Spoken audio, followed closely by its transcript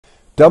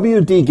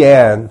W.D.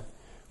 Gann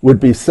would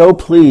be so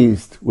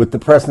pleased with the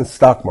present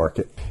stock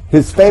market.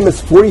 His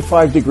famous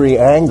 45-degree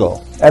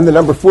angle and the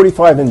number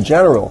 45 in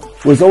general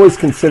was always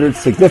considered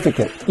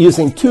significant.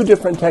 Using two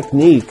different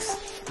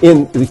techniques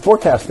in the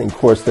forecasting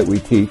course that we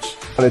teach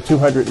on a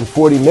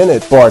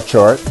 240-minute bar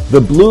chart, the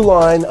blue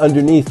line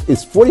underneath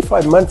is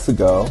 45 months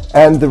ago,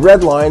 and the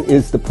red line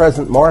is the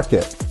present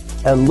market.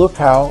 And look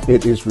how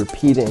it is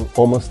repeating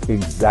almost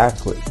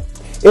exactly.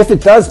 If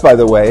it does, by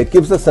the way, it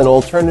gives us an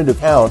alternative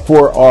count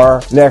for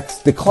our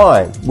next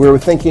decline. We're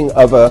thinking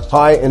of a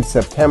high in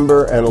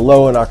September and a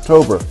low in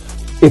October.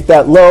 If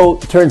that low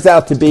turns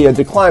out to be a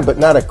decline but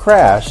not a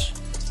crash,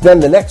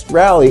 then the next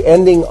rally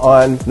ending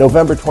on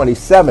November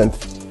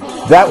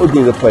 27th, that would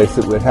be the place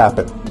it would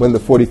happen when the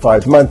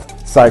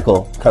 45-month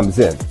cycle comes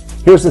in.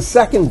 Here's a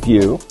second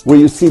view where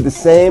you see the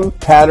same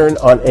pattern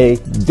on a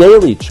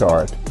daily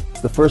chart.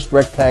 The first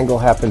rectangle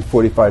happened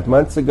 45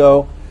 months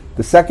ago.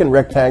 The second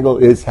rectangle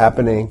is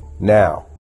happening now.